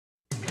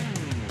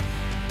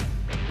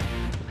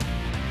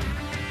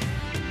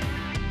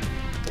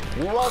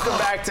Welcome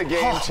back to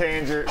Game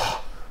Changer.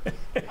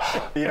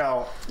 You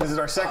know, this is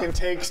our second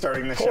take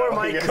starting the Poor show.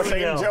 Mike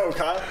Same joke,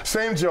 huh?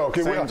 Same joke.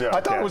 Same joke.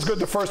 I thought it was good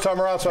the first time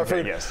around, so I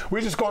figured yes. for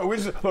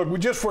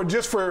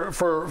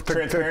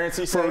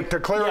transparency's sake. to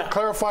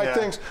clarify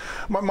things.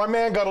 My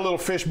man got a little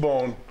fish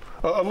bone,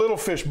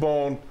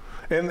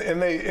 and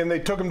they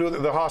took him to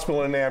the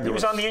hospital in an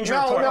ambulance. He was on the injury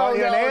report.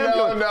 In an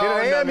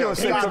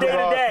ambulance. He was day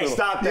to day.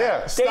 Stop that.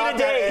 Yeah. Stop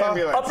Day-to-day, that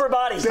ambulance. upper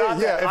body. Stop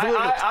that.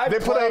 I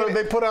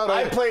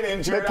played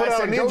injured. They put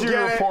out an injury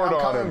report on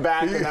him. I'm coming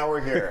back, and now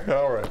we're here.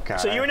 All right. Okay.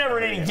 So you were never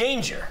in any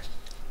danger?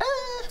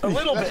 A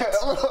little bit.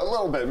 A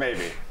little bit,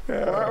 maybe.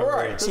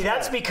 Right. See,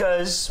 that's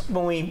because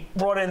when we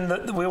brought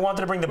in we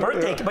wanted to bring the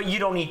birthday cake, but you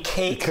don't eat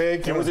cake.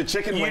 It was a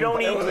chicken wing. You don't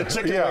eat. It was a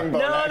chicken wing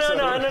bone.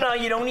 No.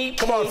 You don't eat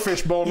cake. Come on,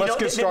 Fishbone. Let's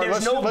get started.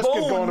 Let's get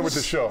going with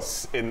the show.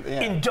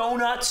 In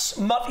donuts,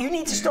 you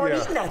need to start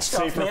eating that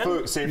stuff,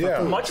 man. Safer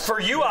food. Much for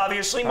you,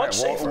 obviously. Much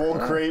safer. We'll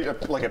create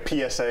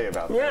a PSA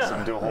about this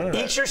and do a whole.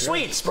 Eat your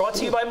sweets. Brought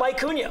to you by Mike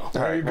Cunha.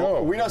 There you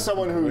go. We know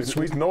someone who's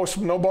sweet.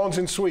 No bones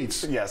in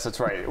sweets. Yes, that's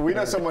right. We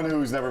know someone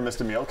who's never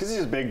missed a meal because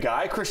he's a big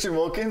guy. Christian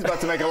Wilkins about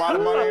to make a lot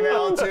of money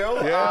now too.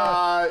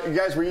 Yeah. You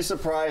guys, were you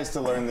surprised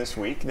to learn this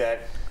week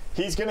that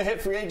he's going to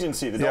hit free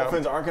agency? The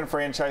Dolphins aren't going to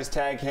franchise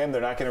tag him.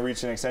 They're not going to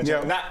reach an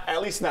extension.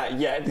 At least not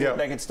yet.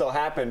 That can still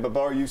happen. But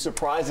Bo, are you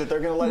surprised that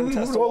they're going to let him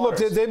test the waters?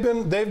 Look,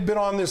 they've been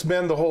on this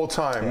bend the whole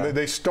time. Yeah.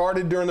 They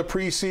started during the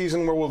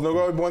preseason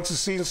where once the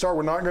season starts,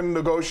 we're not going to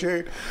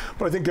negotiate.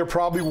 But I think there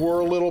probably were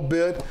a little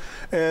bit,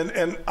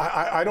 and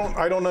I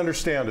don't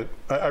understand it.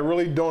 I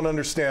really don't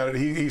understand it.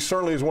 He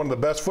certainly is one of the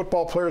best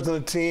football players on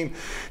the team.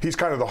 He's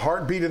kind of the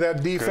heartbeat of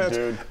that defense.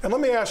 Good dude. And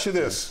let me ask you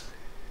this.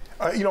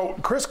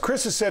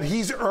 Chris has said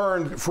he's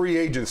earned free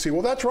agency.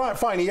 Well, that's right.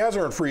 Fine, he has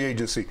earned free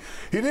agency.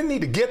 He didn't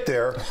need to get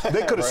there.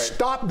 They could have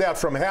stopped that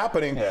from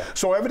happening. Yeah.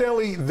 So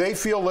evidently they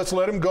feel, let's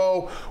let him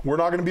go. We're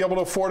not going to be able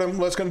to afford him.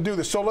 Let's going to do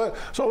this. So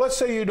let's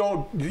say you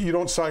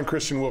don't sign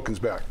Christian Wilkins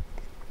back.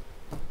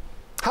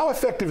 How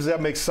effective does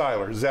that make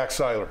Zach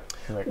Seiler?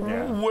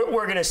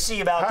 We're going to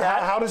see about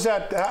that. How does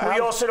that? We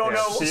also don't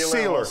know.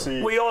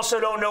 Sealer. We also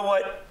don't know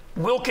what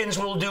Wilkins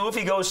will do if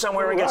he goes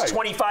somewhere and gets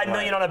 $25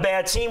 million on a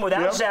bad team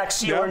without Zach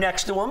Sealer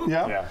next to him.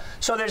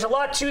 So there's a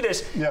lot to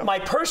this. My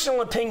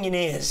personal opinion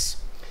is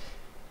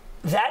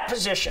that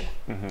position,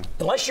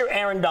 unless you're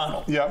Aaron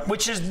Donald,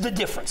 which is the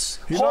difference.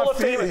 Hall of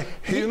Famer.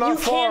 You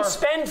can't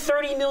spend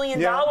 $30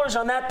 million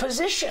on that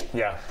position.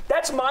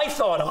 That's my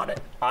thought on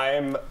it.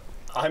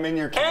 I'm in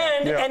your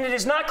camp. And it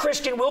is not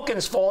Christian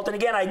Wilkins' fault. And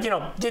again, I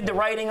did the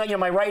writing,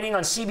 my writing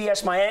on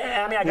CBS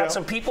Miami. I got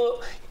some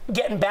people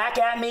getting back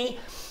at me.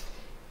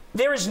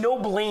 There is no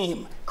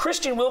blame.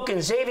 Christian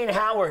Wilkins, Xavier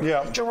Howard,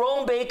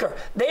 Jerome Baker,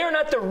 they are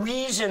not the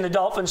reason the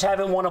Dolphins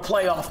haven't won a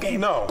playoff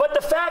game. No. But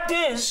the fact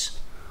is,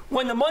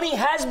 when the money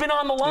has been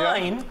on the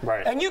line,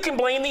 and you can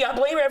blame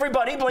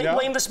everybody,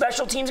 blame the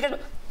special teams.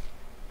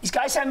 These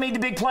guys haven't made the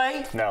big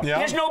play. No.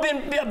 There's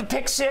been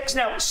pick six.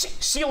 Now,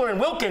 Sealer and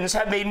Wilkins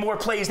have made more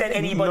plays than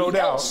anybody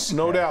else.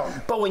 No doubt.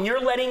 But when you're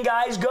letting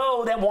guys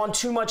go that want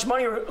too much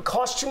money or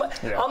cost too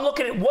much, I'm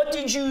looking at what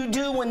did you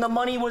do when the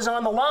money was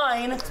on the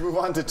line? Let's move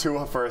on to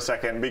Tua for a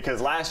second, because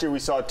last year we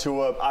saw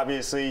Tua,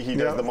 obviously he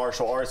does the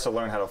martial arts to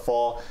learn how to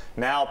fall.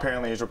 Now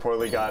apparently he's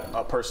reportedly got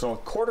a personal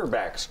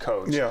quarterbacks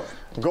coach.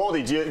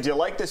 Goldie, do you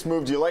like this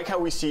move? Do you like how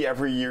we see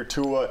every year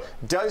Tua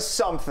does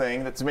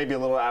something that's maybe a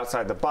little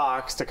outside the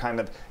box to kind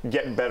of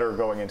get better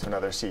going into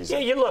another season?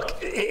 Yeah, you look,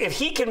 if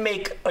he can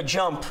make a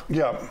jump,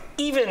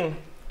 even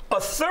a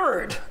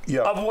third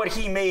of what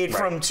he made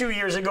from 2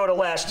 years ago to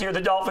last year,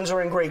 the Dolphins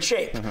are in great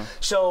shape.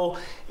 So,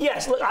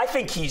 yes, look, I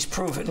think he's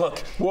proven. Look,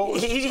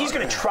 he's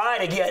going to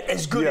try to get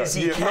as good as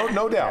he can.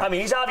 No doubt. I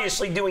mean, he's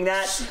obviously doing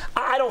that.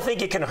 I don't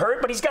think it can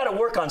hurt, but he's got to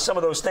work on some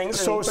of those things.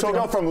 So to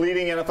go from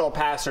leading NFL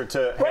passer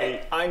to,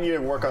 hey, I need to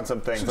work on some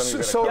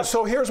things.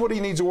 So here's what he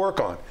needs to work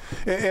on.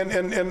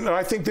 And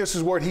I think this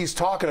is what he's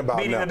talking about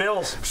Beating now. the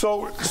Bills.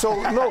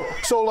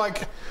 So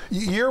like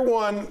year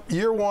one,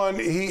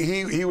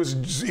 he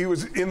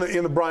was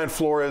in the Brian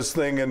Flores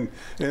thing, and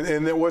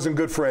it wasn't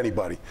good for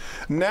anybody.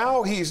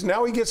 Now he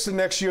gets to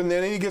next year, and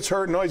then he gets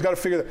hurt, and he's got to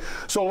figure that.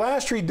 So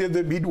last year he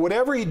did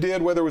whatever he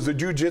did, whether it was the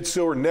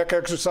jiu-jitsu or neck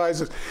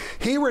exercises,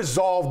 he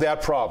resolved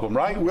that problem,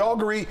 right? We all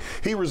agree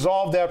he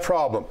resolved that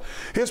problem.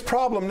 His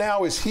problem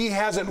now is he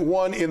hasn't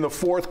won in the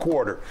fourth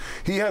quarter.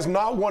 He has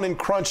not won in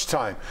crunch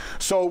time.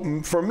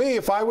 So for me,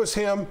 if I was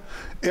him,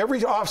 every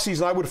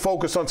offseason I would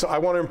focus on, I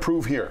want to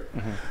improve here.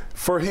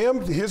 For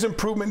him, his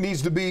improvement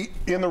needs to be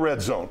in the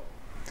red zone.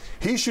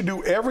 He should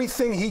do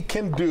everything he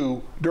can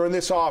do during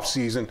this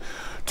offseason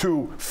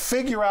to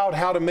figure out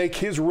how to make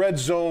his red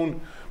zone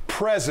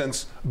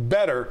presence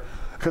better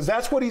because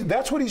that's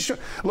what he should.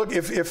 Look,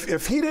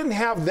 if he didn't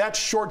have that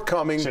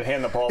shortcoming, should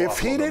hand the ball if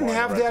he didn't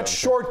have that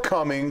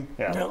shortcoming,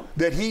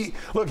 that he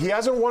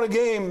hasn't won a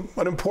game,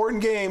 an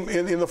important game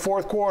in the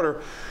fourth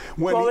quarter.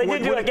 They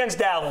did do it against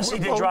Dallas. He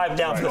did drive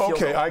down for the field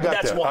goal. Okay, I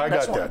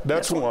got that.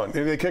 That's one.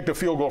 And they kicked a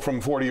field goal from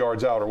 40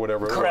 yards out or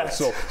whatever. Correct.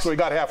 So he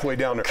got halfway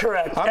down there.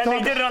 Correct.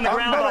 They did it on the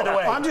ground, by the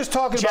way. I'm just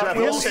talking about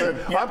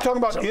I'm talking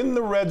about in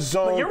the red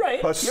zone. You're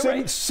right. A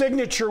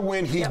signature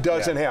win he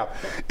doesn't have.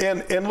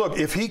 And look,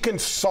 if he can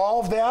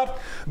solve that,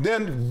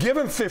 then give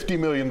him $50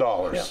 million.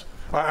 Yeah.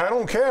 I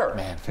don't care.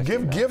 Man,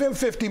 give him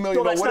 $50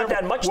 million. Well, not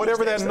that much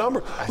whatever that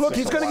number. Look,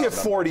 he's going to get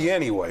 40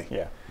 anyway.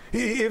 Yeah.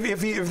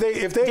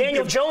 If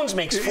Daniel Jones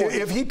makes 40.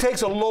 If he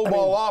takes a low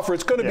ball offer,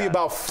 it's going to be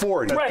about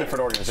 40. Right.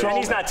 Different organization. And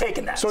he's not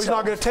taking that. So he's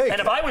not going to take it.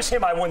 And if I was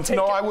him, I wouldn't take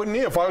it. No, I wouldn't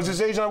either. If I was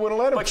his agent, I wouldn't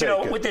let him take it.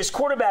 But, with this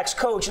quarterback's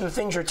coach and the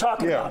things you're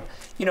talking about,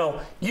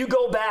 you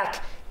go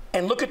back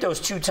and look at those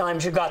 2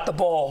 times you got the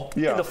ball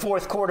in the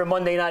fourth quarter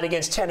Monday night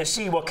against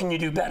Tennessee. What can you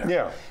do better?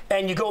 Yeah.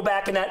 And you go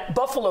back in that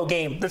Buffalo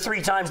game, the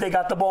 3 times they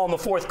got the ball in the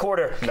fourth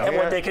quarter and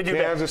what they could do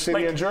better. Kansas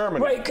City and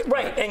Germany.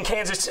 Right, and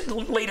Kansas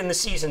late in the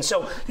season.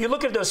 So you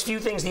look at those few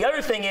things. The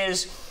other thing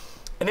is,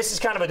 and this is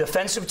kind of a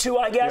defensive too,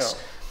 I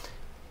guess,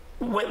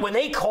 when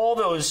they call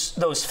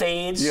those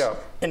fades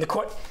in the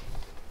court,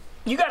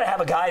 you got to have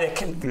a guy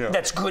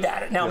that's good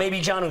at it. Now, maybe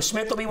Jonnu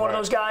Smith will be one of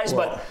those guys,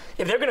 but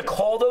if they're going to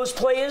call those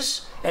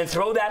plays and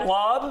throw that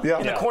lob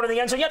in the corner of the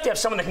end zone, you have to have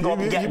someone that can go up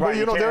and get it. But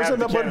look,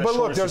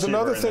 there's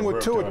another thing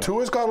with Tua.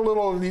 Tua's got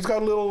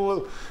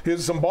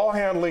some ball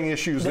handling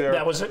issues there.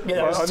 That was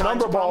a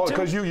number of balls,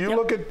 because you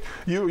look at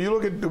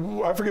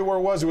I forget where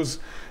it was.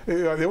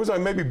 It was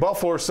maybe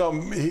Buffalo or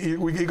something.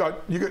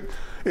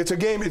 It's a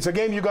game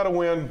you got to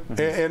win,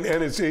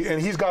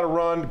 and he's got to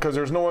run because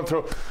there's no one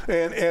throw,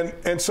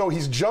 and so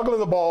he's juggling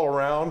the ball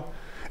around,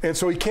 and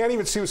so he can't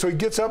even see. So he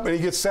gets up and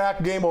he gets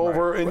sacked, game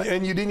over,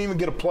 and you didn't even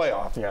get a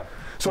playoff. Yeah.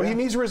 So he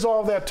needs to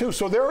resolve that too.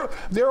 So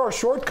there are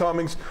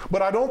shortcomings,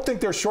 but I don't think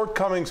there's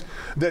shortcomings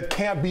that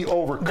can't be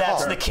overcome.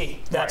 That's the key.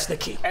 That's the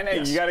key.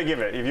 And you got to give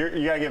it.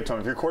 You got to give it to him.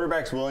 If your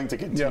quarterback's willing to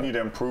continue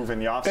to improve in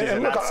the offseason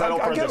and not settle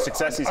for the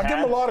success he's had. I give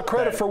him a lot of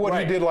credit for what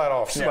he did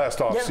last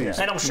offseason.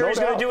 And I'm sure he's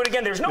going to do it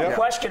again. There's no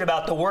question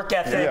about the work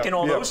ethic and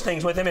all those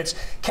things with him. It's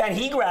can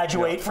he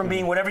graduate from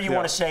being whatever you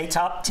want to say,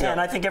 top 10?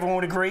 I think everyone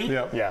would agree.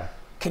 Yeah.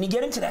 Can he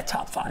get into that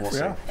top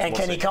 5? And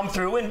can he come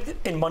through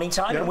in money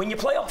time and win your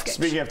playoff games?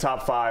 Speaking of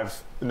top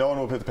 5, no one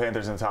will put the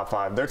Panthers in the top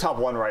 5. They're top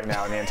 1 right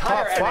now in the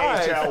entire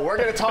NHL. We're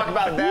going to talk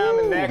about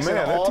them next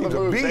and all the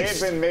moves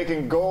they've been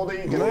making. Goldie,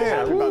 going to be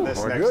happy about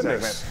this next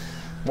segment.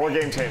 More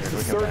game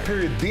changers. Third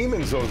period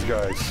demons, those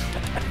guys.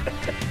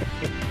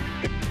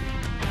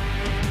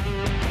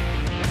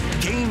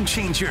 Game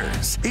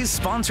Changers is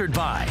sponsored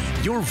by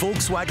your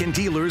Volkswagen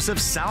dealers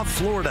of South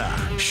Florida.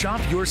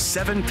 Shop your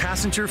 7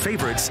 passenger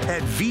favorites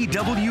at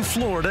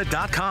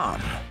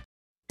VWFlorida.com.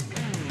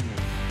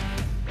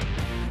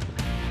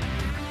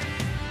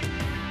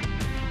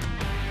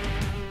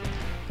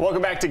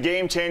 Welcome back to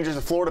Game Changers.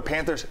 The Florida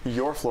Panthers,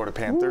 your Florida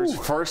Panthers,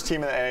 first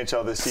team in the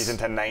NHL this season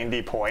to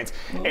 90 points.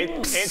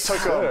 It took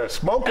them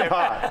smoking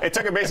hot. It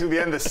took them basically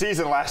the end of the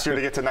season last year to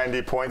get to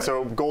 90 points.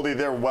 So Goldie,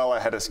 they're well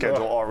ahead of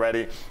schedule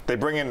already. They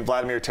bring in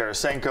Vladimir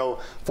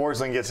Tarasenko.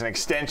 Forsling gets an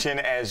extension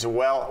as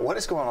well. What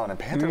is going on in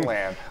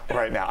Pantherland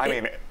right now? I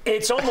mean,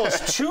 it's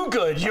almost too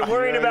good. You're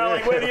worried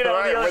about whether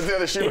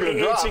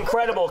it's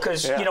incredible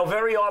because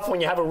very often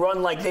when you have a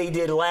run like they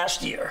did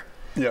last year.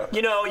 Yeah.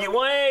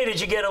 Did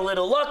you get a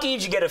little lucky?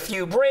 Did you get a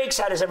few breaks?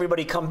 How does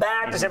everybody come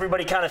back? Does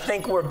everybody kind of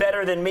think we're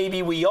better than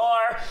maybe we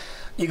are?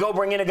 You go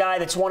bring in a guy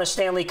that's won a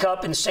Stanley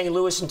Cup in St.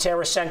 Louis, and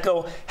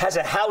Tarasenko has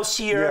a house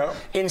here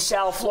in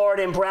South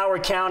Florida in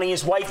Broward County.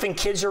 His wife and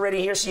kids are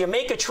already here. So you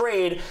make a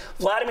trade.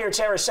 Vladimir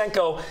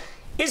Tarasenko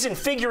isn't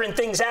figuring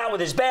things out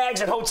with his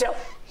bags and hotel.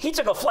 He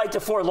took a flight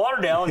to Fort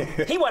Lauderdale and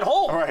he went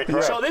home.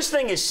 So this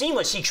thing is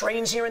seamless. He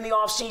trains here in the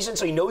offseason,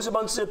 so he knows a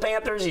bunch of the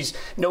Panthers. He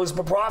knows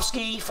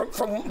Bobrovsky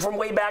from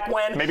way back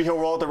when. Maybe he'll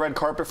roll out the red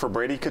carpet for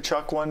Brady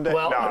Kachuk one day.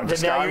 Well, now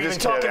you're even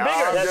talking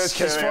bigger. That's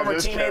his former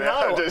teammate in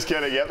Ottawa. I'm just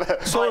kidding.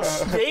 Yep. So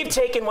they've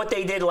taken what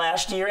they did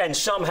last year and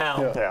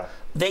somehow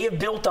they have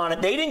built on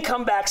it. They didn't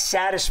come back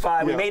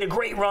satisfied. We made a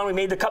great run. We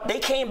made the Cup. They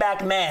came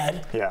back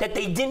mad that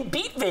they didn't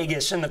beat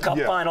Vegas in the Cup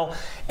final.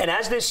 And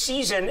as this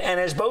season, and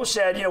as Bo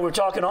said, we're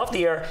talking off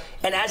the air,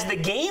 and as the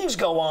games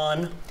go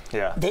on,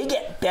 they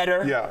get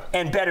better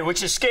and better,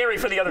 which is scary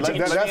for the other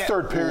teams. That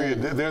third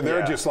period,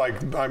 they're just like,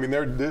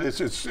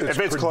 it's if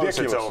it's close,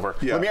 it's over.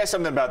 Yeah. Let me ask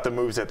something about the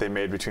moves that they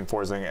made between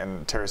Forsling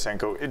and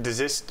Tarasenko. Does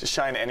this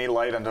shine any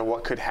light onto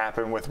what could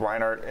happen with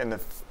Reinhart in the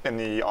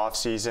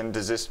offseason?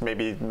 Does this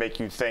maybe make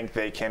you think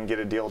they can get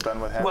a deal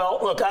done with him? Well,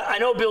 look, I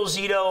know Bill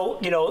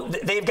Zito,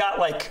 they've got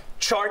like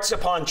charts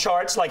upon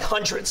charts, like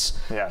hundreds.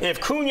 Yeah. If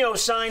Cunha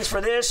signs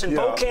for this and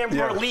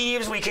Beaucamper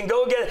leaves, we can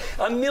go get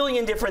a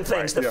million different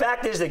things. The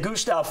fact is that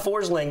Gustav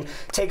Forsling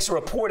takes a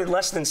reported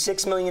less than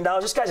 $6 million.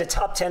 This guy's a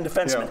top 10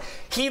 defenseman. Yeah.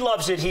 He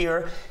loves it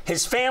here.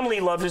 His family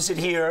loves it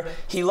here.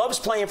 He loves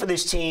playing for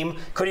this team.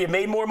 Could he have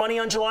made more money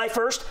on July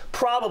 1st?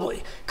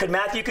 Probably. Could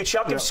Matthew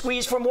Tkachuk have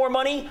squeezed for more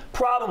money?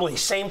 Probably.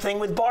 Same thing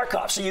with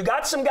Barkov. So you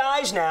got some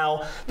guys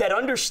now that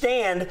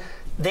understand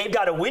they've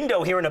got a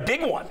window here and a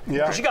big one.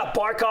 Because you got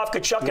Barkov,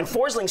 Tkachuk, and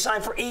Forsling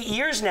signed for 8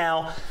 years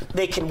now.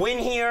 They can win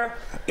here.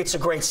 It's a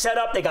great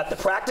setup. They got the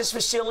practice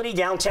facility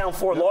downtown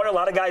Fort Lauderdale. A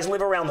lot of guys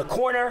live around the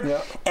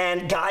corner.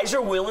 And guys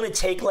are willing to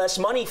take less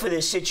money for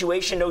this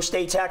situation. No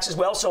state tax as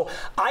well. So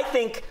I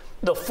think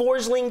the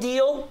Forsling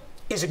deal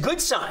is a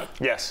good sign.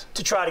 Yes.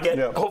 To try to get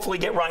hopefully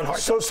get Reinhart.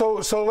 So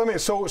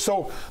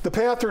the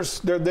Panthers,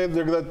 they're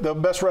the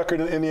best record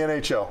in the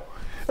NHL.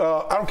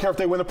 I don't care if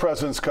they win the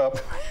President's Cup,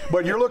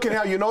 but you're looking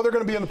at, they're going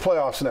to be in the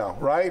playoffs now,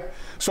 right?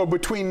 So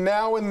between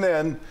now and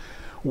then,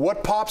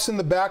 what pops in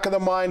the back of the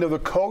mind of the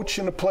coach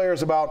and the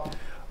players about,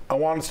 I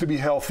want us to be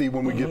healthy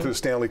when we get to the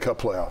Stanley Cup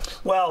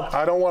playoffs. Well,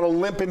 I don't want to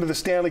limp into the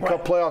Stanley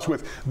Cup playoffs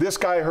with this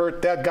guy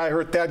hurt, that guy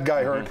hurt, that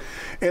guy hurt.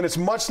 And it's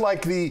much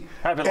like the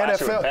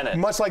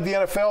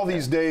NFL,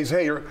 these days.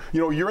 Hey,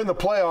 you're in the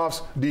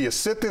playoffs. Do you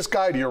sit this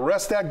guy? Do you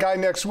rest that guy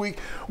next week?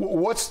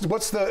 What's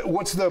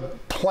the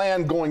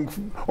plan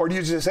going? Or do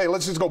you just say,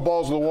 let's just go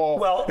balls to the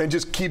wall and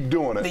just keep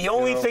doing it? The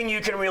only thing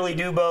you can really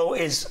do, Bo,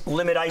 is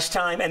limit ice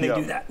time, and they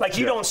do that. Like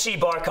you don't see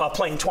Barkov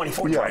playing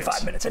 24,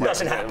 25 minutes. It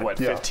doesn't happen. What,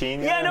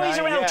 15? Yeah, no, he's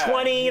around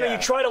 20. You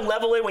try to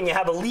level it when you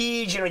have a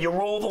lead. You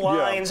roll the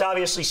lines.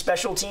 Obviously,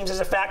 special teams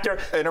is a factor.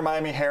 Inter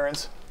Miami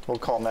Herons, we'll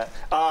call them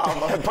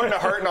that. Putting a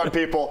hurting on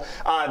people.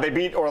 They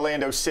beat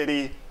Orlando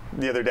City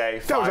the other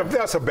day.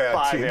 That's a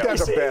bad team.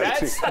 That's a bad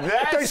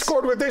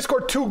team. They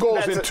scored 2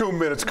 goals in 2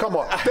 minutes. Come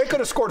on. They could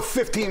have scored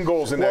 15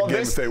 goals in that game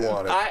if they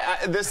wanted.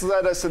 This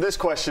led us to this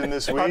question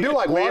this week. I do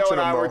like Leo watching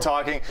and I them, were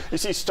talking. You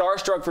see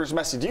Starstruck versus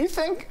Messi. Do you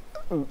think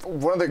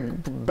one of the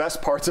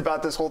best parts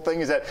about this whole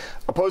thing is that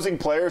opposing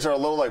players are a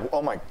little like,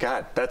 oh my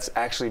God, that's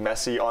actually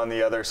Messi on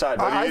the other side?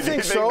 I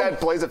think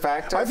that plays a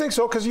factor? I think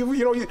so, because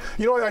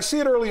I see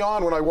it early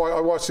on when I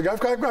watch the game.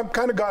 I've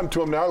kind of gotten to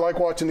them now. I like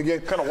watching the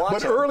game.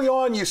 But early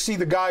on, you see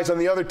the guys on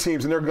the other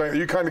teams, and they're going.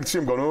 You kind of see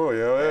them going, oh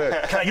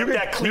yeah. You can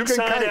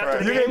kind of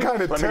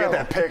tell. Let me get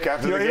that pick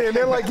after the game. And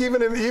then like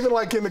even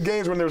like in the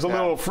games when there's a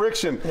little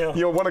friction,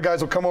 one of the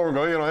guys will come over and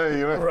go,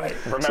 hey, right.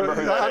 Remember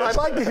who that is. I'd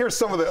like to hear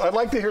some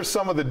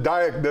of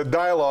the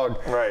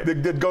dialogue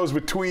that goes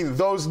between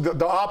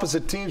the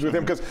opposite teams with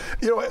him, because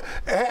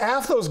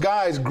half those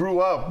guys grew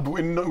up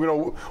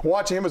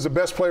watching him as the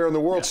best player in the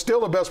world,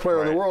 still the best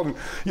player in the world, and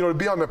to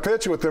be on the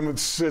pitch with him,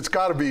 it's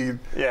got to be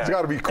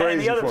crazy.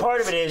 And the other part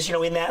of it is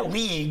in that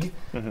league,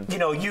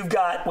 you've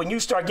got, when you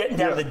start getting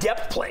down to the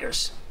depth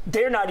players,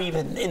 they're not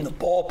even in the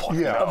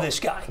ballpark of this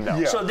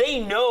guy. So they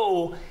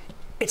know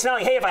it's not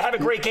like, hey, if I have a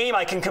great game,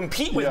 I can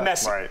compete with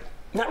Messi. Right.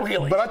 Not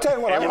really. But I tell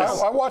you what,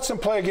 I watched them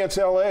play against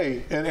LA,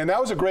 and that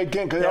was a great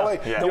game, because LA,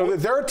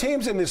 there are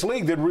teams in this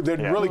league that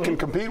really can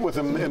compete with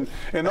them,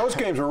 and those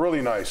games were really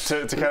nice.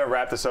 To kind of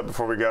wrap this up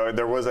before we go, I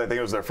think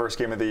it was their first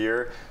game of the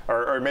year,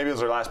 or maybe it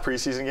was their last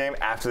preseason game.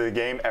 After the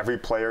game, every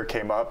player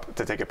came up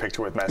to take a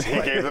picture with Messi.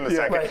 He gave them the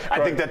second.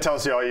 I think that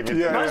tells you all you need to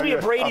know. Reminds me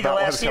of Brady the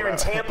last year in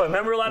Tampa.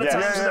 Remember a lot of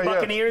times in the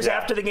Buccaneers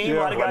after the game, a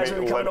lot of guys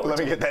would come over. Let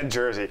me get that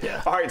jersey.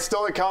 All right,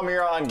 still to come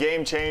here on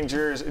Game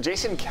Changers,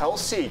 Jason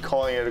Kelce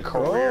calling it a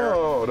career.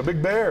 Oh, the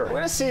big bear. We're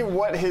going to see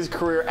what his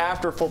career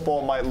after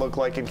football might look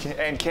like, and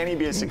can he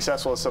be as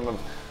successful as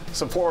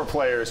some former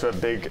players who have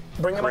big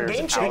Bring him on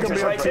Game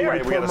Changers right there.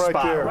 We got a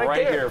spot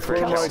right here for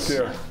him. Right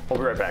there. We'll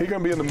be right back. He's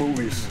going to be in the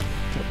movies.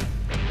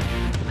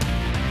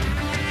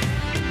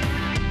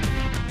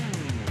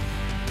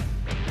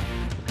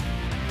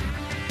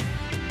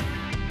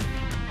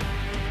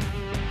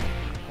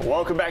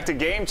 Welcome back to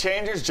Game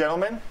Changers,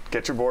 gentlemen.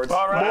 Get your boards.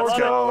 All right, let's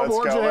go.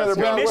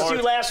 We missed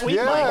you last week,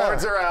 Mike. My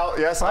boards are out.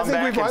 Yes, I'm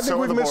back. I think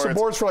we've missed the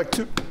boards for like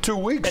two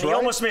weeks, and he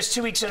almost missed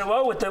 2 weeks in a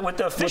row with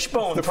the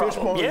fishbone problem.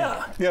 Fishbone,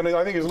 yeah,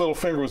 I think his little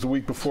finger was the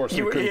week before. So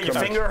your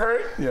finger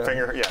hurt? Yeah.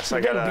 Finger, yes. I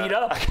got beat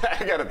up.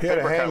 I got a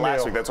paper cut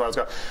last week. That's why I was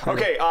going.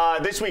 Okay,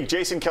 this week,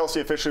 Jason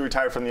Kelce officially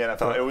retired from the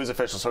NFL. It was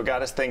official, so it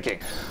got us thinking.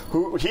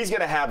 He's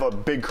going to have a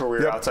big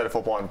career outside of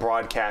football and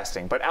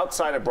broadcasting. But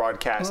outside of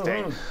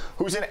broadcasting,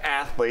 who's an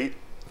athlete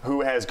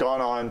who has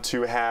gone on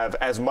to have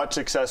as much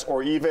success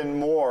or even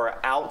more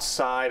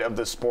outside of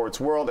the sports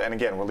world? And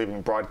again, we're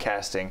leaving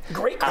broadcasting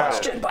Great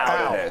question,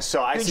 out of this.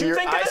 So I see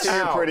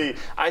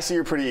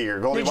you're pretty eager.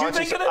 Goldie, did you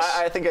think of this?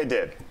 I think I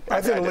did.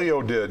 I think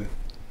Leo did.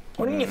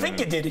 What do you think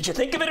you did? Did you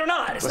think of it or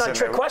not? It's not a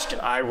trick question.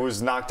 I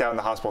was knocked out in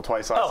the hospital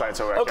twice last night,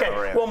 so I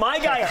okay. Well, my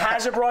guy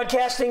has a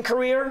broadcasting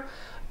career,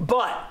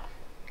 but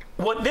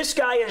what this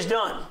guy has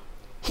done,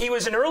 he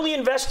was an early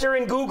investor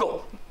in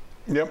Google.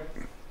 Yep.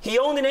 He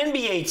owned an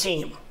NBA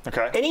team, an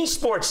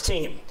esports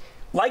team.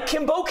 Like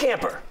Kim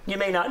Beaucamper, you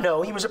may not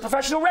know, he was a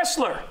professional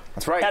wrestler.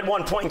 That's right. At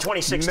one point in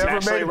 2016.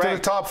 Never made it to the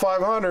top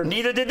 500.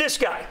 Neither did this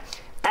guy.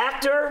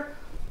 Actor,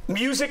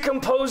 Music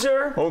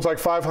composer. Owns like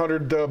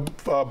 500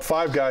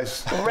 Five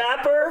Guys.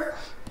 Rapper.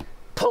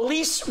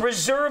 Police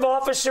reserve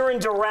officer in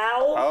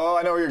Doral. Oh,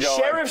 I know where you're going.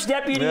 Sheriff's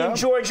deputy in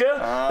Georgia.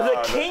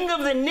 The king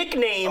of the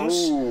nicknames.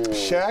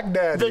 Shaq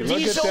Daddy. The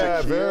Diesel.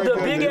 The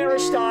big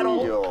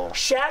Aristotle.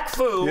 Shaq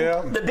Fu.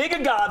 The big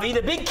Agave.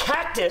 The big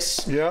Cactus.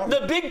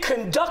 The big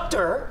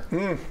Conductor.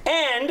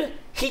 And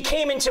he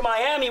came into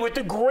Miami with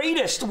the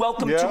greatest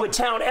welcome to a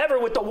town ever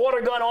with the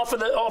water gun off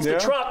the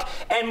truck.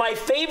 And my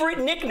favorite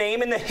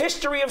nickname in the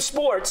history of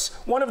sports,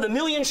 one of the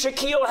million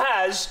Shaquille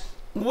has,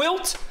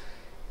 Wilt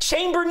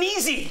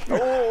Chamberneezy.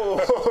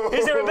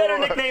 Is there a better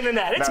nickname than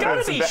that? It's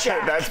got to be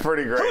Shaq. That's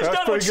pretty great. Who's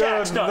done what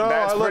Shaq's done? No,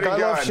 that's pretty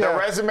good. I love The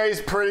resume's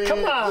pretty.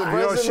 Come on.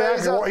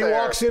 Shaq, he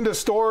walks into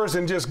stores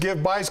and just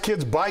buys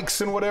kids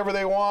bikes and whatever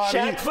they want.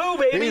 Shaq Fu,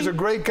 baby. He's a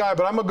great guy,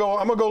 but I'm gonna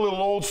go a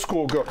little old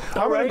school.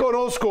 I'm gonna go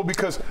old school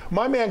because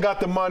my man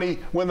got the money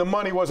when the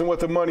money wasn't what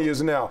the money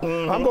is now.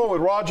 I'm going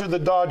with Roger the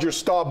Dodger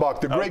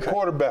Staubach, the great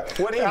quarterback.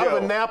 What did he out do?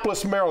 of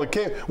Annapolis, Maryland.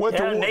 Went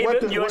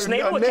to U.S.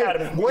 Naval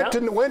Academy.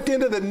 Went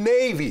into the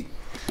Navy.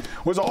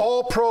 Was an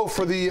all-pro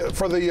for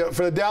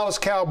the Dallas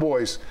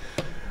Cowboys.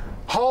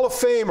 Hall of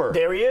Famer.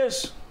 There he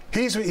is.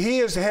 He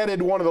has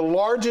headed one of the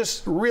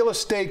largest real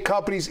estate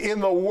companies in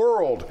the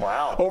world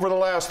over the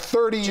last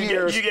 30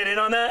 years. Did you get in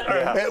on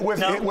that?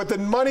 With the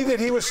money that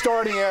he was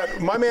starting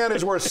at, my man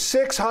is worth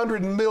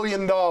 $600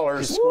 million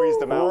squeezed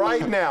them out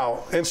right now,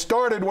 and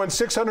started when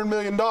 $600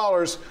 million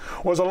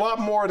was a lot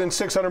more than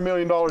 $600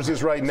 million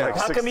is right now.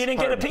 How come you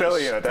didn't get a piece? $600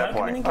 billion at that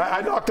point.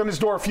 I knocked on his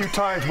door a few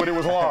times, but it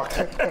was locked.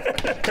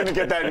 Couldn't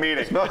get that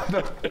meeting. No.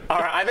 All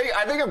right,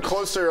 I think I'm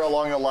closer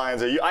along the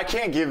lines of you. I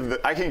can't give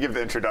the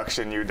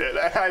introduction you did.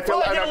 I did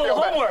a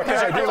little homework.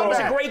 I thought it was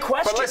a great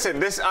question. But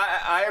listen,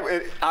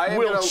 I am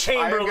Will going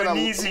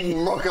Chamberlain-easy. to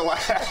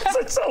localize.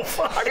 That's so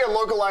funny. I'm going to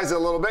localize it a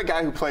little bit.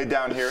 Guy who played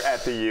down here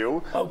at the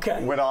U.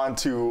 Okay. Went on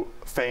to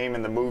fame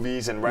in the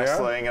movies and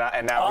wrestling,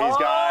 and now he's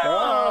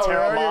got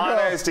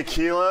Terramana's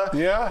Tequila,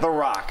 The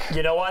Rock.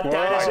 You know what?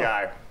 That is a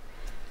guy.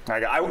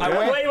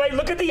 Wait,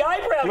 look at the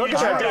eyebrow. Look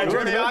at that.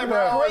 Doing the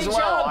eyebrow as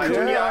well.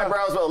 Doing the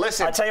eyebrow as well.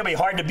 Listen. I'll tell you, it'll be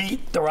hard to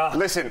beat The Rock.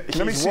 Listen,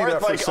 he's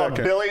worth like $1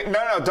 billion.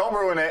 No, don't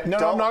ruin it. No,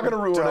 I'm not going to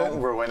ruin it.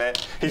 Don't ruin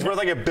it. He's worth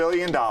like $1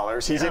 billion.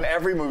 He's in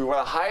every movie. One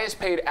of the highest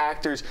paid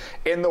actors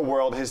in the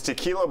world. His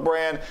tequila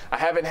brand, I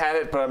haven't had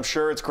it, but I'm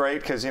sure it's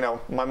great because, you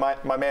know, my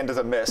man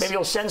doesn't miss. Maybe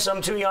he'll send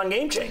some to you on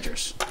Game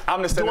Changers.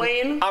 I'm going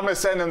to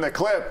send him the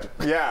clip.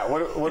 Yeah,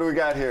 what do we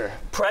got here?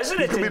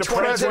 President in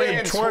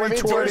 2028.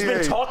 There's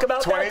been talk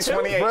about that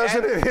too.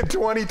 President in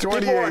 2028.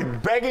 People are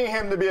begging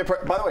him to be a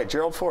president. By the way,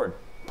 Gerald Ford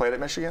played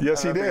at Michigan.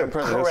 Yes, he did.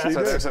 Correct.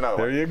 So there's another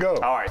one. There you go.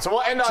 All right, so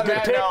we'll end on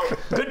that note.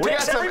 Good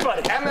picks,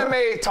 everybody.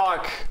 MMA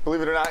talk,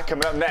 believe it or not,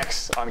 coming up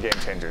next on Game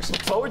Changers.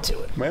 Look forward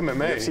to it.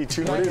 MMA. UFC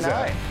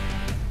 299.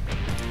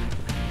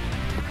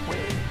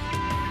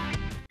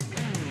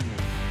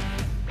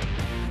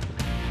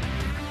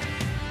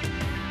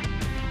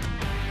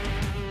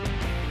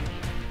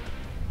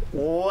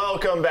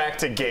 Welcome back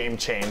to Game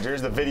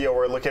Changers. The video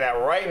we're looking at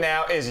right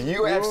now is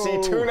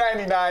UFC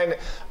 299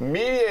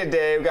 Media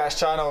Day. We've got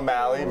Sean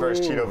O'Malley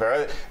versus Chito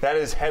Vera. That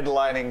is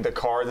headlining the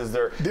card.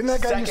 Didn't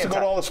that guy used to go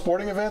to all the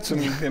sporting events?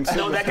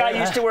 No, that guy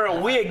used to wear a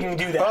wig and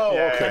do that. Oh,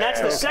 okay. And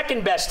that's the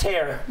second best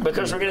hair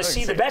because we're going to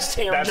see the best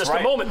hair in just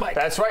a moment, Mike.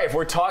 That's right. If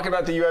we're talking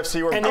about the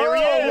UFC, we're and there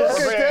he is.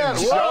 Look at that.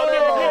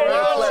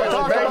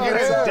 Making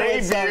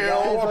his debut.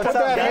 Put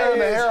that hair in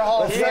the hair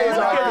hall of fame.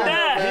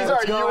 He's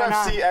our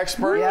UFC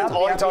expert. That's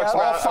all he talks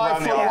about.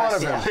 5 foot one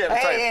of him.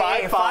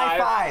 Hey,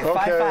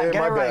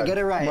 5'5". Get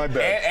it right. My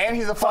bad. And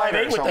he's a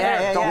 5'8" with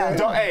that.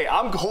 Hey,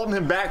 I'm holding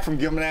him back from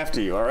giving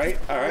after you. All right.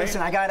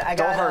 Listen, I got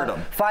don't hurt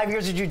him. 5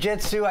 years of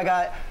jiu-jitsu. I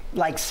got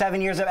like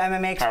 7 years of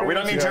MMA experience. We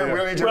don't need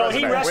your Well,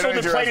 he wrestled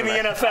and played in the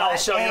NFL,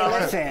 so you know.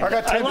 Listen,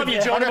 I love you,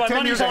 Jonan. I got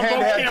 10 years of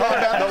hand-to-hand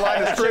combat in the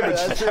line of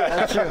scrimmage.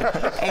 That's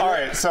true. All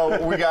right,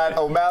 so we got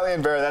O'Malley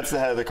and Vera. That's the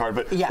head of the card.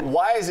 But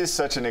why is this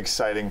such an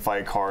exciting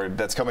fight card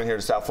that's coming here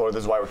to South Florida?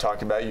 This is why we're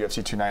talking about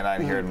UFC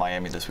 299 here in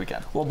Miami this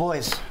weekend. Well,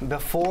 boys,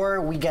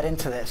 before we get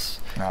into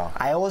this,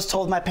 I always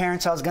told my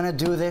parents I was going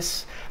to do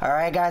this. All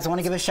right, guys, I want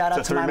to give a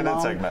shout-out to my mom. It's a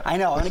 3-minute segment. I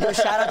know. I want to give a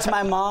shout-out to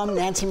my mom,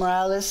 Nancy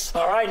Morales.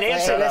 All right,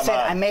 Nancy. Hey, listen,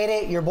 I made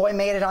it. Your boy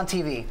made it on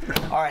TV.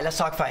 All right, let's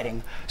talk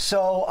fighting.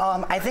 So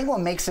I think what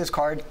makes this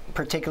card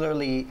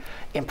particularly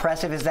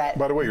impressive is that.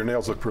 By the way, your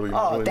nails look pretty.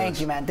 Oh,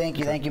 thank you, man. Thank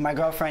you. My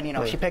girlfriend, you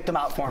know, she picked them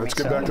out for me. Let's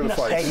get back to the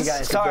fights. Thank you,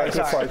 guys. Sorry.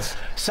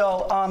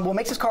 So what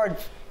makes this card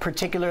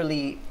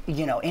particularly,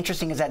 you know,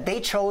 interesting is that they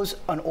chose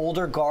an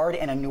older guard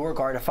and a newer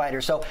guard of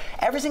fighters. So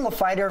every single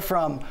fighter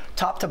from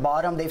top to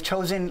bottom, they've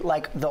chosen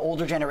like the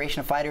older generation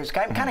of fighters,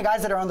 kind of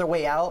guys that are on their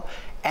way out,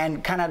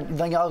 and kind of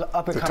the young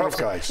up-and-comers. The tough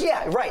guys.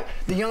 Yeah, right.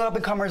 The young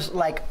up-and-comers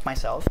like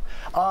myself.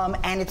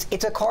 And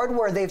it's a card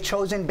where they've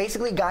chosen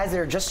basically guys that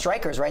are just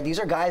strikers, right? These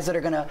are guys that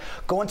are going to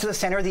go into the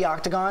center of the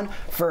octagon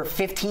for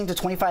 15 to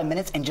 25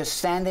 minutes and just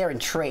stand there and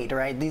trade,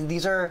 right?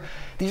 These are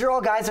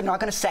all guys that are not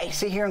going to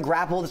sit here and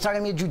grapple. It's not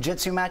going to be a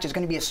jiu-jitsu match. It's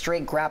going to be a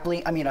straight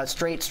a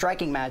straight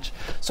striking match.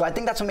 So I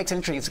think that's what makes it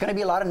interesting. It's going to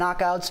be a lot of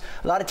knockouts,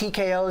 a lot of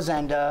TKOs,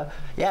 and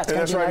yeah, it's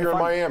going to be right here in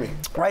Miami.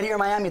 Right here in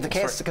Miami at the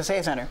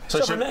Kaseya Center.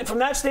 So from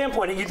that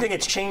standpoint, you think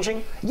it's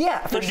changing?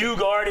 Yeah. The new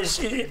guard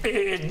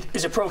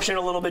is approaching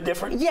a little bit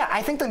different? Yeah,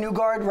 I think the new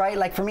guard, right,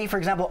 like for me, for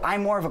example,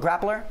 I'm more of a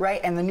grappler, right?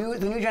 And the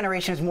new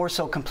generation is more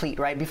so complete,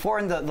 right? Before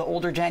in the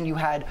older gen, you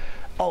had,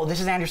 oh,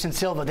 this is Anderson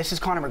Silva, this is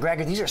Conor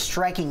McGregor. These are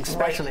striking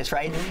specialists,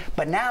 right?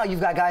 But now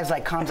you've got guys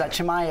like Khamzat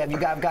Chimaev,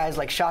 you've got guys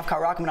like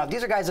Shavkat Rakhmonov.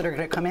 These are guys that are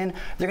going to come in,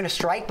 they're going to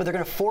strike, but they're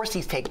going to force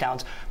these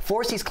takedowns,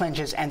 force these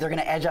clinches, and they're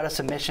going to edge out a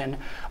submission.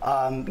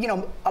 You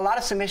know, a lot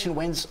of submission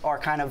wins are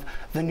kind of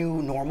the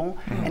new normal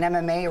in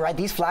MMA, right?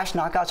 These flash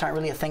knockouts aren't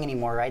really a thing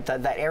anymore, right?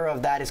 That era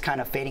of that is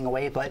kind of fading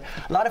away, but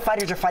a lot of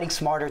fighters are fighting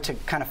smarter to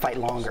kind of fight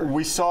longer.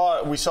 We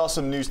saw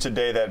some news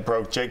today that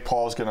broke Jake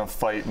Paul's going to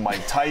fight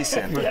Mike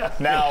Tyson.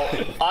 Now,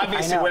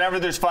 obviously, whenever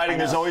there's fighting,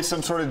 there's always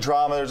some sort of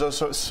drama. There's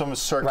also some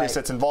circus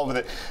that's involved with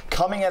it.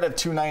 Coming out of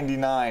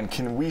 299,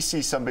 can we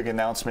see some big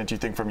announcement, you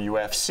think, from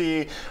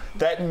UFC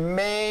that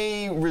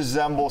may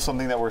resemble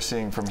something that we're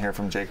seeing from here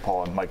from Jake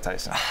Paul and Mike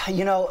Tyson?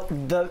 You know,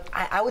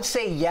 I would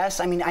say yes.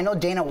 I mean, I know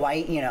Dana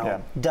White, you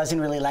know, doesn't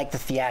really like the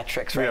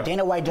theatrics, right?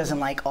 Dana White doesn't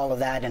like all of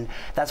that, and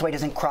that's why he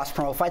doesn't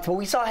cross-promote fights. But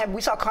we saw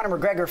Conor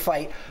McGregor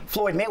fight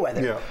Floyd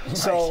Mayweather.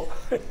 So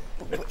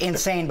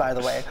insane, by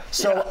the way.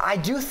 So I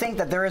do think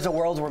that there is a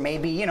world where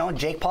maybe, you know,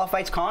 Jake Paul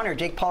fights Conor,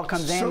 Jake Paul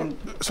comes in.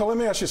 So let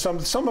me ask you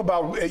something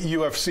about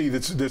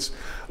UFC.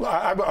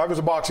 I was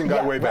a boxing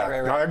guy way back.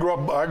 I grew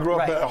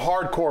up a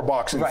hardcore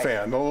boxing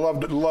fan. I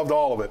loved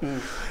all of it.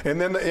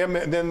 And then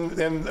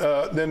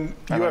UFC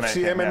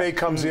MMA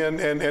comes in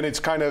and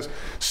it's kind of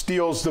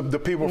steals the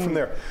people from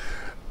there.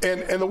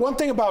 And the one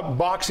thing about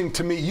boxing,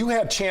 to me, you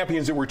had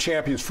champions that were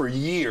champions for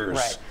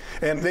years,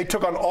 and they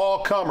took on all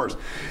comers.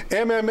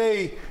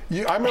 MMA,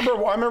 I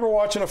remember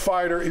watching a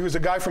fighter. He was a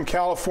guy from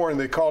California.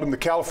 They called him the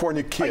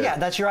California Kid. Oh, yeah,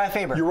 that's Uriah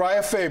Faber.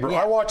 Uriah Faber.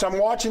 Yeah. I'm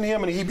watching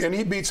him, and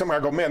he beats somebody.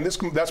 I go, man,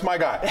 that's my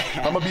guy.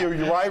 I'm gonna be a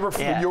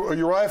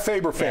Uriah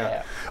Faber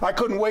fan. I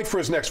couldn't wait for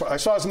his next fight. I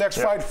saw his next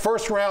fight,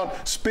 first round,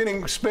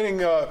 spinning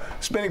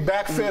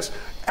back fist,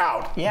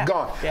 out,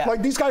 gone.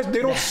 Like these guys,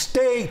 they don't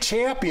stay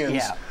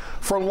champions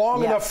for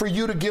long enough for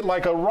you to get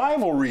like a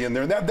rivalry in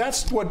there. That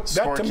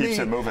to me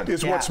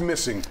is what's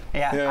missing.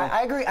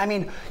 I agree. I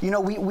mean, you know,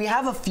 we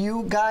have a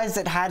few guys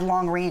that had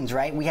long reigns,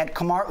 right? We had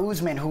Kamaru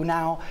Usman, who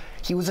now,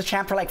 he was a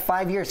champ for like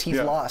 5 years. He's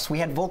lost. We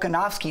had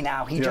Volkanovski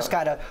now. He just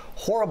got a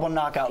horrible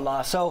knockout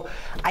loss. So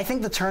I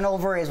think the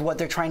turnover is what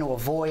they're trying to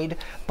avoid.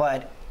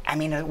 But I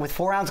mean, with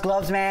 4-ounce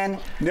gloves, man,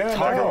 it's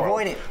hard to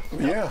avoid it.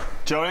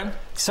 Jonan?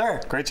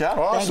 Sir. Great job.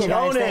 Awesome. Your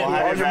mom's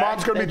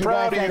going to be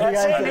proud of you.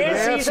 That's it.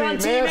 Nancy's on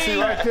TV. Nancy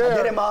right there. I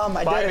did it, Mom.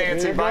 I did it. Bye,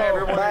 Nancy. Bye,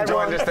 everyone who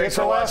joined us. Thanks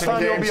for watching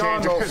Game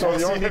Changers. So you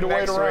don't need to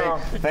wait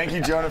around. Thank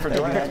you, Jonan, for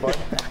joining us, bud.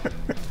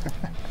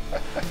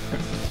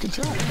 Good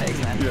job. Thanks,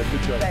 man. Yeah,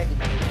 good job. Thank you.